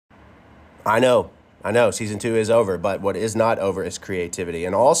I know. Season 2 is over, but what is not over is creativity.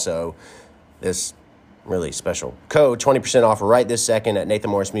 And also, this really special code, 20% off right this second at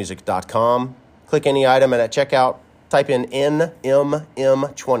nathanmorrismusic.com. Click any item, and at checkout, type in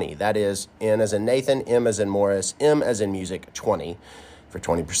NMM20. That is N as in Nathan, M as in Morris, M as in music, 20 for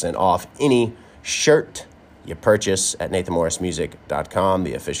 20% off any shirt you purchase at nathanmorrismusic.com,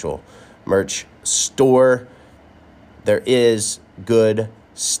 the official merch store. There is good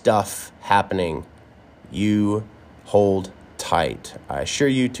stuff happening. You hold tight. I assure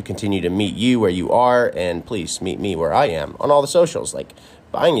you to continue to meet you where you are, and please meet me where I am on all the socials, like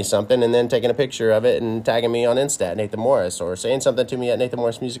buying you something and then taking a picture of it and tagging me on Insta at Nathan Morris, or saying something to me at Nathan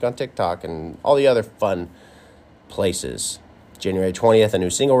Morris Music on TikTok, and all the other fun places. January 20th, a new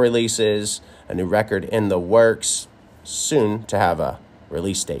single releases, a new record in the works, soon to have a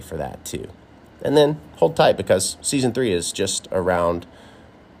release date for that too. And then hold tight, because season 3 is just around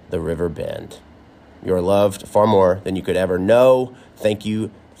the river bend. You're loved far more than you could ever know. Thank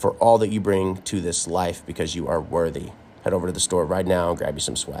you for all that you bring to this life, because you are worthy. Head over to the store right now and grab you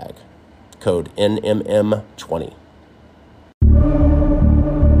some swag. Code NMM20.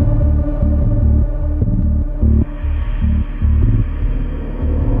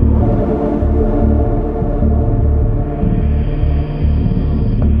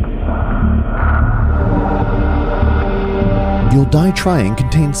 You'll Die Trying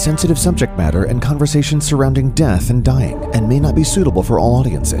contains sensitive subject matter and conversations surrounding death and dying, and may not be suitable for all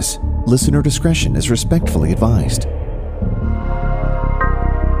audiences. Listener discretion is respectfully advised.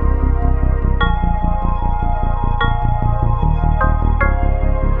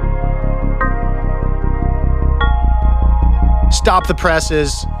 Stop the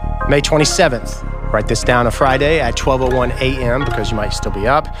Presses, May 27th. Write this down, a Friday at 12:01 a.m. because you might still be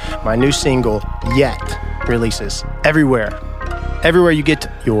up. My new single, Yet, releases everywhere you get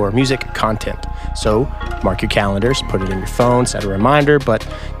your music content. So mark your calendars, put it in your phone, set a reminder, but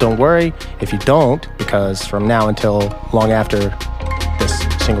don't worry if you don't, because from now until long after this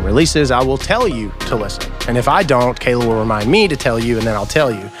single releases, I will tell you to listen. And if I don't, Kayla will remind me to tell you, and then I'll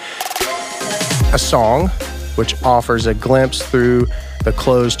tell you. A song which offers a glimpse through the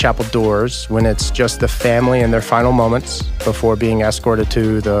closed chapel doors when it's just the family in their final moments before being escorted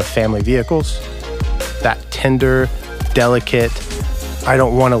to the family vehicles. That tender, delicate, I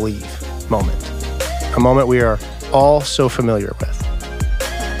don't want to leave moment. A moment we are all so familiar with.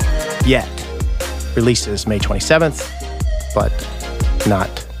 Yet releases May 27th, but not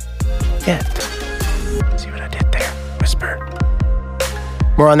yet. See what I did there? Whisper.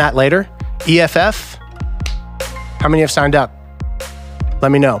 More on that later. EFF. How many have signed up?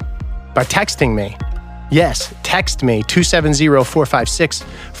 Let me know by texting me. Yes, text me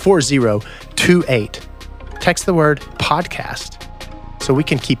 270-456-4028. Text the word podcast so we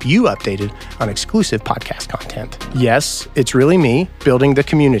can keep you updated on exclusive podcast content. Yes, it's really me building the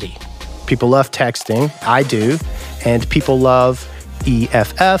community. People love texting, I do, and people love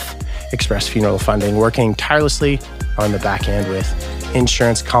EFF, Express Funeral Funding, working tirelessly on the back end with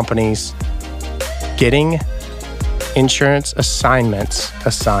insurance companies, getting insurance assignments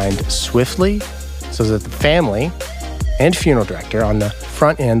assigned swiftly so that the family and funeral director on the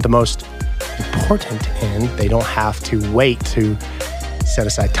front end, the most important end, they don't have to wait to set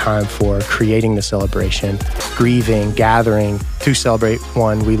aside time for creating the celebration, grieving, gathering to celebrate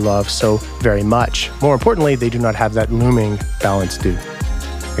one we love so very much. More importantly, they do not have that looming balance due.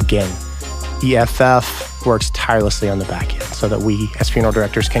 Again, EFF works tirelessly on the back end so that we as funeral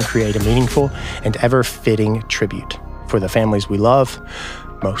directors can create a meaningful and ever-fitting tribute for the families we love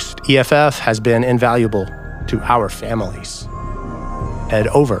most. EFF has been invaluable to our families. Head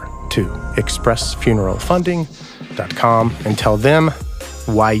over to expressfuneralfunding.com and tell them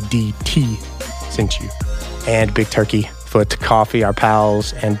YDT sent you. And Big Turkey Foot Coffee, our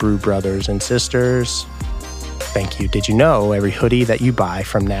pals and brew brothers and sisters, thank you. Did you know every hoodie that you buy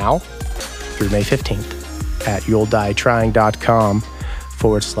from now through May 15th at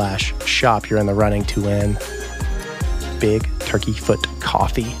you'lldietrying.com/shop, you're in the running to win Big Turkey Foot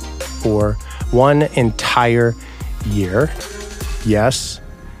Coffee for one entire year. Yes,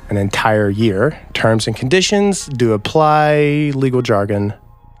 an entire year. Terms and conditions do apply. Legal jargon.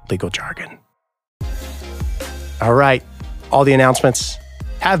 All right, all the announcements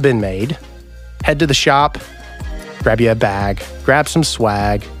have been made. Head to the shop, grab you a bag, grab some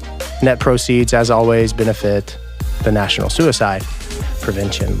swag. Net proceeds, as always, benefit the National Suicide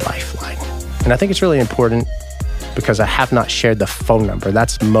Prevention Lifeline. And I think it's really important because I have not shared the phone number.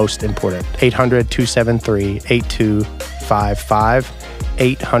 That's most important. 800-273-8255.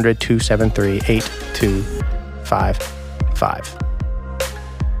 800-273-8255.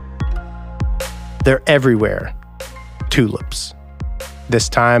 They're everywhere. Tulips. This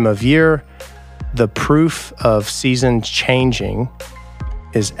time of year, the proof of seasons changing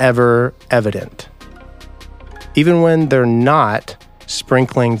is ever evident. Even when they're not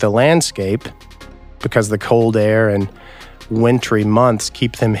sprinkling the landscape, because the cold air and wintry months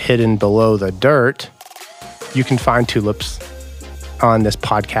keep them hidden below the dirt, you can find tulips on this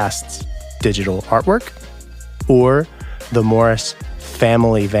podcast's digital artwork, or the Morris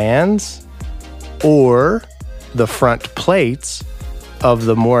family vans, or the front plates of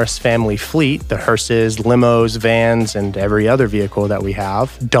the Morris family fleet, the hearses, limos, vans, and every other vehicle that we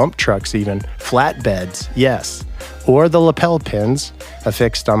have, dump trucks even, flatbeds, yes, or the lapel pins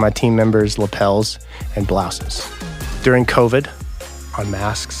affixed on my team members' lapels and blouses. During COVID, on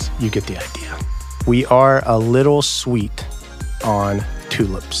masks, you get the idea. We are a little sweet on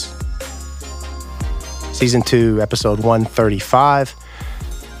tulips. Season 2, episode 135,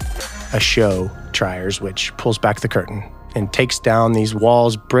 a show, Triers, which pulls back the curtain and takes down these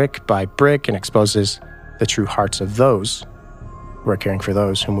walls brick by brick and exposes the true hearts of those who are caring for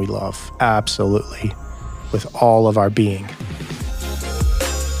those whom we love absolutely with all of our being.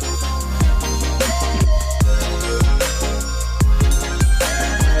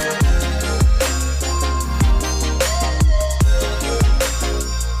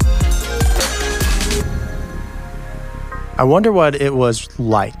 I wonder what it was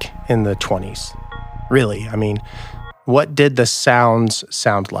like in the 20s. Really, I mean, what did the sounds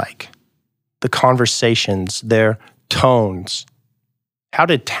sound like? The conversations, their tones. How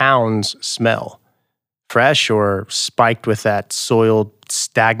did towns smell? Fresh or spiked with that soiled,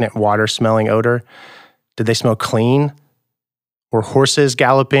 stagnant water-smelling odor? Did they smell clean? Were horses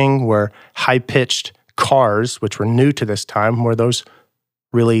galloping? Were high-pitched cars, which were new to this time, were those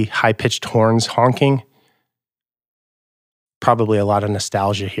really high-pitched horns honking? Probably a lot of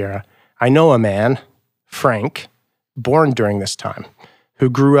nostalgia here. I know a man, Frank, born during this time, who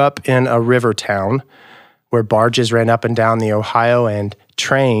grew up in a river town where barges ran up and down the Ohio and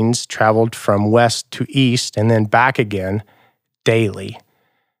trains traveled from west to east and then back again daily.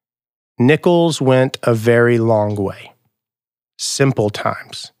 Nickels went a very long way. Simple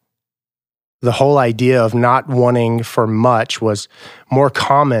times. The whole idea of not wanting for much was more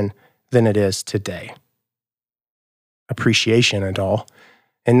common than it is today. Appreciation and all.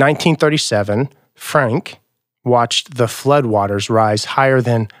 In 1937, Frank watched the floodwaters rise higher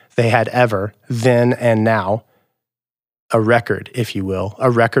than they had ever, then and now. A record, if you will,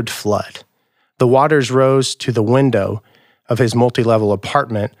 a record flood. The waters rose to the window of his multi-level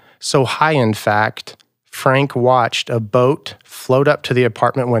apartment, so high, in fact, Frank watched a boat float up to the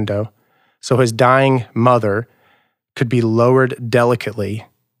apartment window so his dying mother could be lowered delicately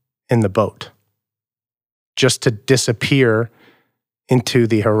in the boat, just to disappear into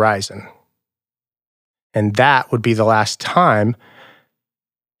the horizon. And that would be the last time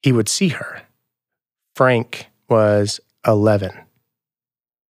he would see her. Frank was 11.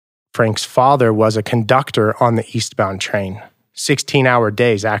 Frank's father was a conductor on the eastbound train, 16-hour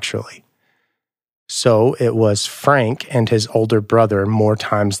days actually. So it was Frank and his older brother more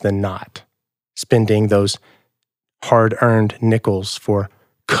times than not, spending those hard-earned nickels for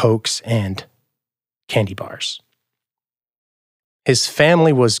Cokes and candy bars. His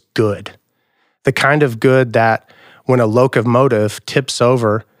family was good. The kind of good that when a locomotive tips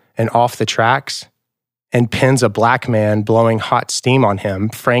over and off the tracks and pins a black man blowing hot steam on him,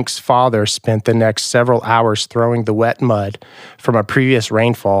 Frank's father spent the next several hours throwing the wet mud from a previous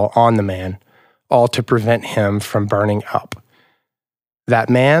rainfall on the man, all to prevent him from burning up. That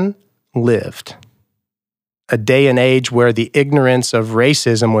man lived. A day and age where the ignorance of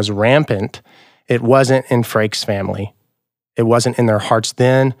racism was rampant. It wasn't in Frank's family. It wasn't in their hearts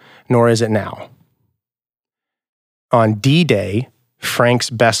then, nor is it now. On D-Day, Frank's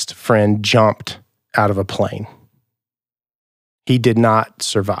best friend jumped out of a plane. He did not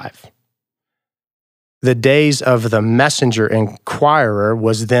survive. The days of the Messenger Inquirer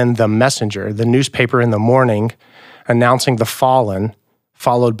was then the Messenger, the newspaper in the morning announcing the fallen,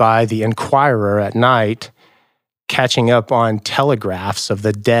 followed by the Inquirer at night, catching up on telegraphs of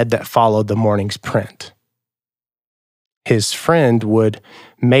the dead that followed the morning's print. His friend would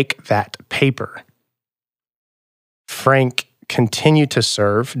make that paper. Frank continued to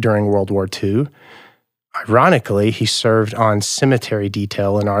serve during World War II. Ironically, he served on cemetery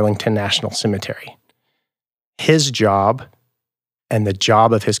detail in Arlington National Cemetery. His job and the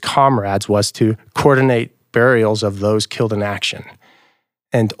job of his comrades was to coordinate burials of those killed in action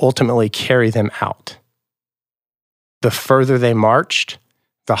and ultimately carry them out. The further they marched,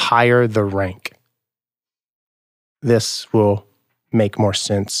 the higher the rank. This will make more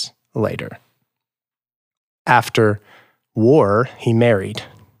sense later. After war, he married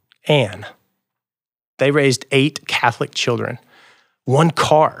Anne. They raised 8 Catholic children, 1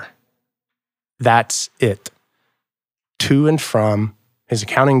 car. That's it. To and from his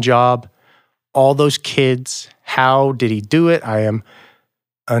accounting job, all those kids. How did he do it? I am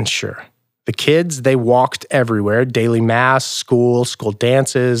unsure. The kids, they walked everywhere, daily mass, school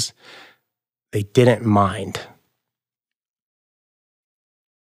dances. They didn't mind.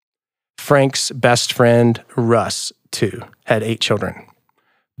 Frank's best friend, Russ, too, had 8 children.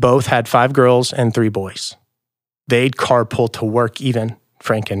 Both had 5 girls and 3 boys. They'd carpool to work even,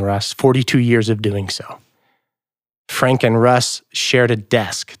 Frank and Russ, 42 years of doing so. Frank and Russ shared a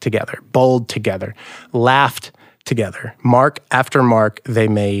desk together, bowled together, laughed together. Mark after mark they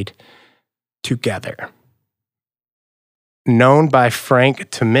made together. Known by Frank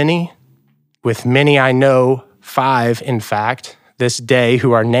to many, with many I know, 5 in fact, this day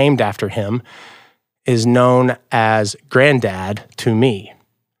who are named after him, is known as Granddad to me.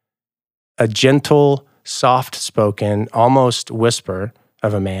 A gentle, soft-spoken, almost whisper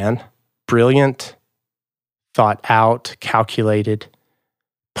of a man, brilliant, thought out, calculated,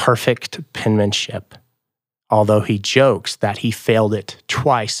 perfect penmanship, although he jokes that he failed it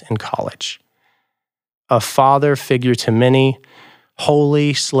twice in college. A father figure to many,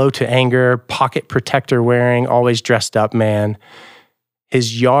 holy, slow to anger, pocket protector wearing, always dressed up man.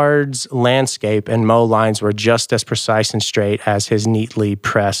 His yard's landscape and mow lines were just as precise and straight as his neatly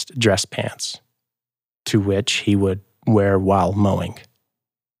pressed dress pants, to which he would wear while mowing.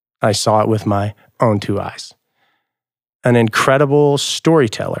 I saw it with my own 2 eyes. An incredible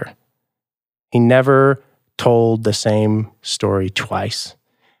storyteller. He never told the same story twice.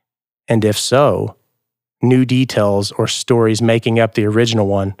 And if so, new details or stories making up the original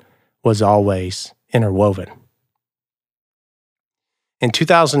one was always interwoven. In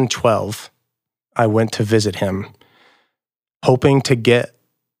 2012, I went to visit him, hoping to get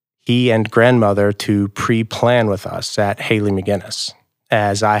he and grandmother to pre-plan with us at Haley McGinnis,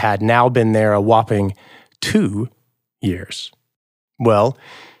 as I had now been there a whopping 2 years. Well,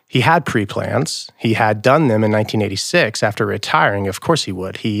 he had pre-plans. He had done them in 1986 after retiring. Of course he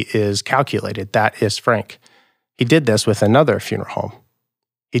would. He is calculated. That is Frank. He did this with another funeral home.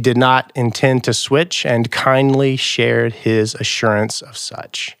 He did not intend to switch and kindly shared his assurance of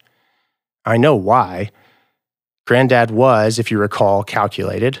such. I know why. Granddad was, if you recall,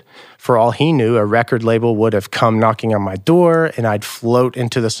 calculated. For all he knew, a record label would have come knocking on my door and I'd float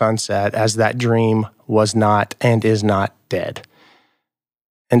into the sunset as that dream was not and is not dead.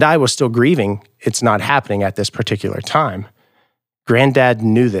 And I was still grieving it's not happening at this particular time. Granddad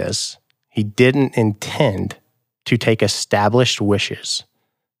knew this. He didn't intend to take established wishes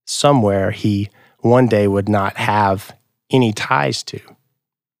somewhere he one day would not have any ties to.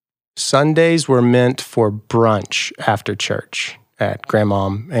 Sundays were meant for brunch after church at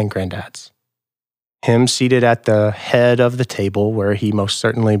Grandmom and Granddad's. Him seated at the head of the table where he most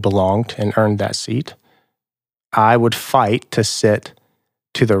certainly belonged and earned that seat. I would fight to sit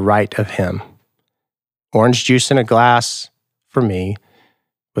to the right of him. Orange juice in a glass for me,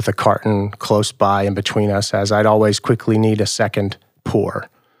 with a carton close by in between us, as I'd always quickly need a second pour.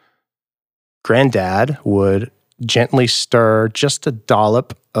 Granddad would gently stir just a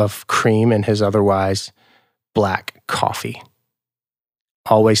dollop of cream in his otherwise black coffee,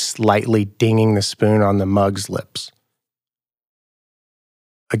 always slightly dinging the spoon on the mug's lips.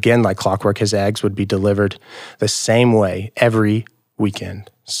 Again, like clockwork, his eggs would be delivered the same way every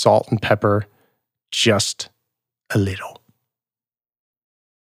weekend. Salt and pepper, just a little.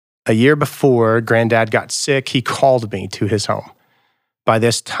 A year before Granddad got sick, he called me to his home. By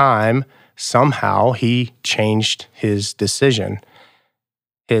this time, somehow he changed his decision.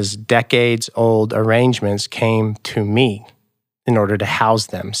 His decades-old arrangements came to me in order to house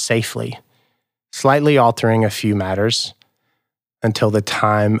them safely, slightly altering a few matters until the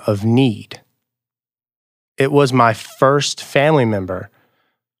time of need. It was my first family member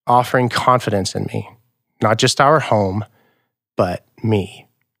offering confidence in me, not just our home, but me.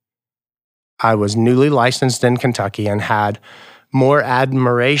 I was newly licensed in Kentucky and had more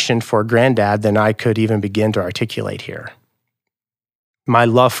admiration for Granddad than I could even begin to articulate here. My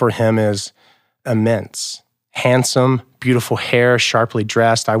love for him is immense. Handsome, beautiful hair, sharply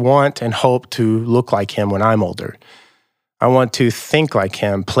dressed. I want and hope to look like him when I'm older. I want to think like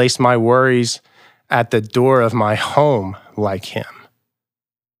him, place my worries at the door of my home like him.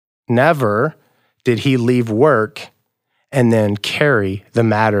 Never did he leave work and then carry the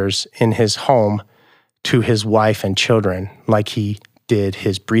matters in his home to his wife and children like he did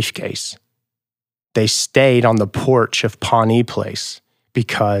his briefcase. They stayed on the porch of Pawnee Place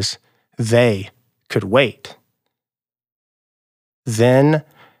because they could wait. Then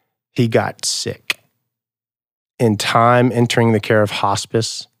he got sick. In time, entering the care of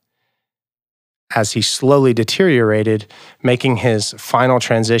hospice, as he slowly deteriorated, making his final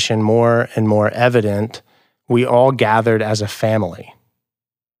transition more and more evident, we all gathered as a family.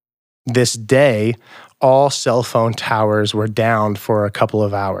 This day, all cell phone towers were down for a couple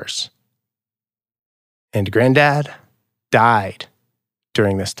of hours. And Granddad died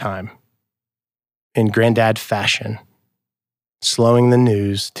during this time, in Granddad fashion, slowing the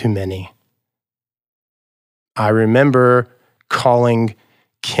news to many. I remember calling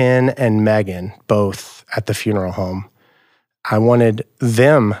Ken and Megan, both at the funeral home. I wanted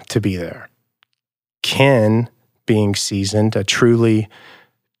them to be there. Ken, being seasoned, a truly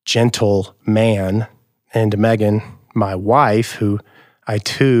gentle man, and Megan, my wife, who I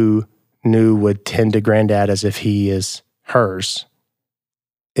too knew would tend to Granddad as if he is hers.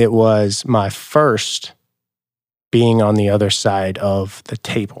 It was my first being on the other side of the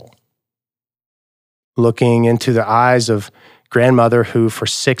table, looking into the eyes of grandmother who for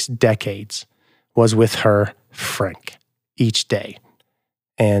 6 decades was with her Frank each day.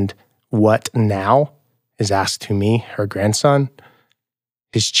 And what now is asked to me, her grandson.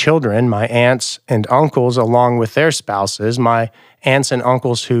 His children, my aunts and uncles, along with their spouses, my aunts and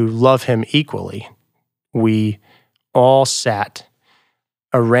uncles who love him equally. We all sat,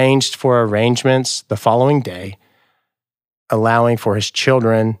 arranged for arrangements the following day, allowing for his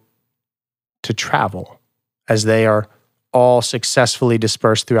children to travel as they are all successfully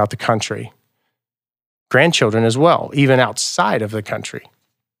dispersed throughout the country. Grandchildren as well, even outside of the country.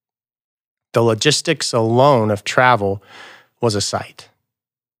 The logistics alone of travel was a sight.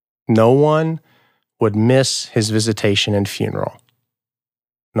 No one would miss his visitation and funeral,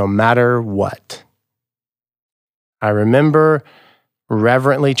 no matter what. I remember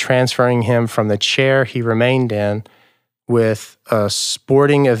reverently transferring him from the chair he remained in with a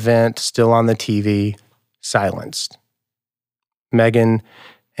sporting event still on the TV, silenced. Megan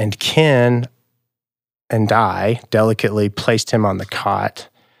and Ken and I delicately placed him on the cot,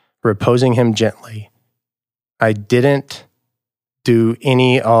 reposing him gently. I didn't do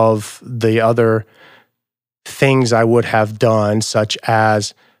any of the other things I would have done, such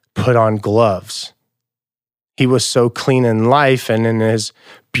as put on gloves. He was so clean in life and in his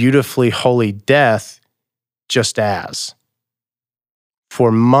beautifully holy death, just as.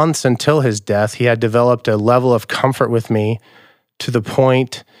 For months until his death, he had developed a level of comfort with me to the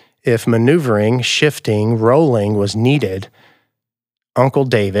point if maneuvering, shifting, rolling was needed, Uncle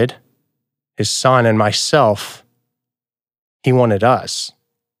David, his son, and myself, he wanted us.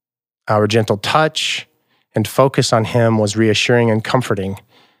 Our gentle touch and focus on him was reassuring and comforting.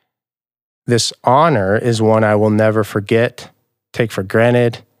 This honor is one I will never forget, take for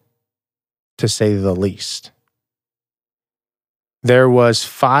granted, to say the least. There was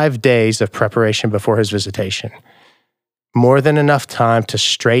 5 days of preparation before his visitation. More than enough time to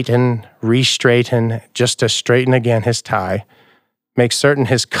straighten, re-straighten, just to straighten again his tie, make certain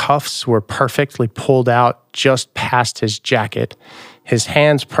his cuffs were perfectly pulled out just past his jacket, his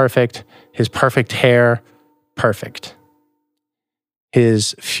hands perfect, his perfect hair perfect.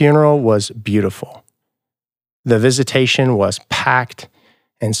 His funeral was beautiful. The visitation was packed,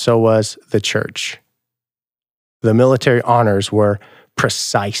 and so was the church. The military honors were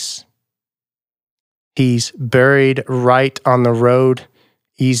precise. He's buried right on the road,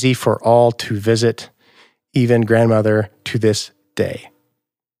 easy for all to visit, even grandmother to this day.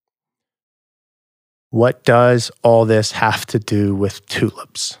 What does all this have to do with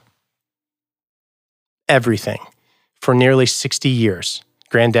tulips? Everything. For nearly 60 years,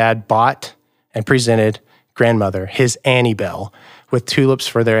 Granddad bought and presented grandmother, his Annie Bell, with tulips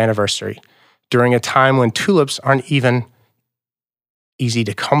for their anniversary, during a time when tulips aren't even easy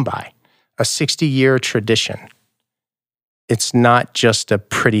to come by. A 60-year tradition. It's not just a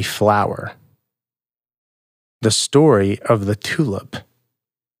pretty flower. The story of the tulip.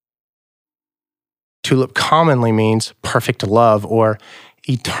 Tulip commonly means perfect love or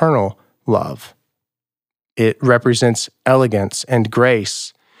eternal love. It represents elegance and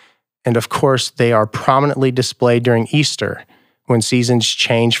grace. And of course, they are prominently displayed during Easter, when seasons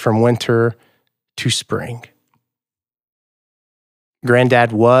change from winter to spring.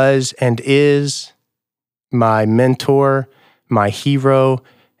 Granddad was and is my mentor, my hero,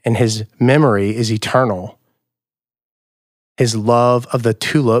 and his memory is eternal. His love of the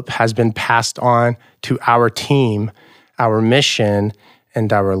tulip has been passed on to our team, our mission,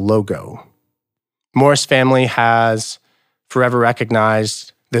 and our logo. Morris family has forever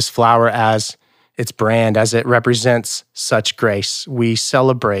recognized this flower as its brand, as it represents such grace. We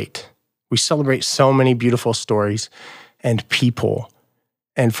celebrate We celebrate so many beautiful stories and people.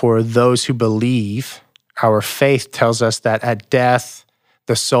 And for those who believe, our faith tells us that at death,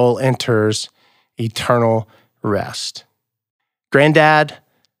 the soul enters eternal rest. Granddad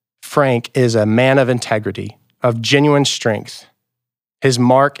Frank is a man of integrity, of genuine strength. His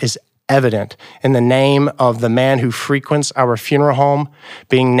mark is evident in the name of the man who frequents our funeral home,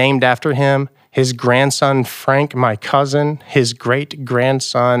 being named after him, his grandson Frank, my cousin, his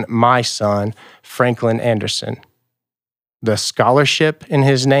great-grandson, my son, Franklin Anderson. The scholarship in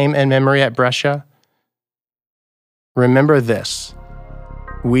his name and memory at Brescia. Remember this: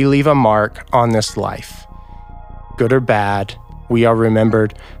 we leave a mark on this life. Good or bad, we are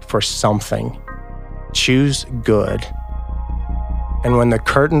remembered for something. Choose good. And when the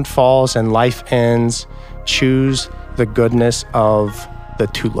curtain falls and life ends, choose the goodness of the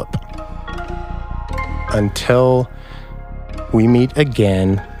tulip. Until we meet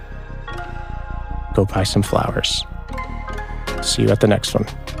again, go buy some flowers. See you at the next one.